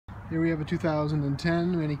Here we have a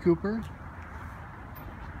 2010 Mini Cooper.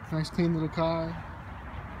 Nice clean little car.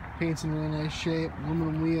 Paint's in really nice shape.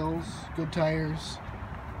 Aluminum wheels, good tires.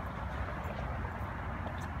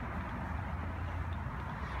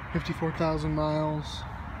 54,000 miles.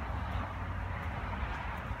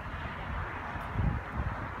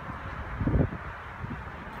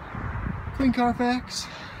 Clean Carfax.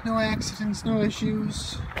 No accidents, no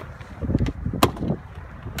issues.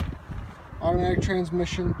 Automatic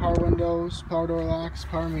transmission, power windows, power door locks,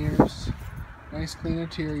 power mirrors. Nice clean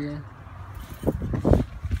interior.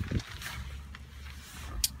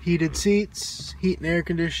 Heated seats, heat and air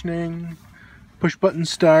conditioning, push button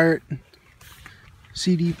start,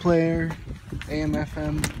 CD player, AM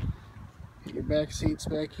FM. Get your back seats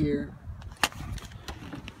back here.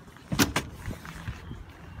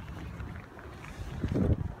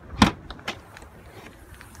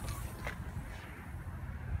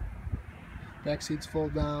 Back seats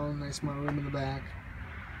fold down, nice amount of room in the back.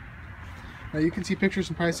 Now you can see pictures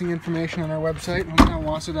and pricing information on our website,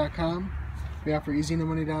 hometownwausau.com. We offer easy no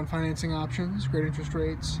money down financing options, great interest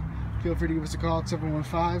rates. Feel free to give us a call at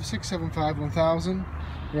 715-675-1000.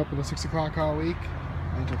 We're open till 6 o'clock all week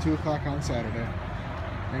until 2 o'clock on Saturday.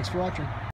 Thanks for watching.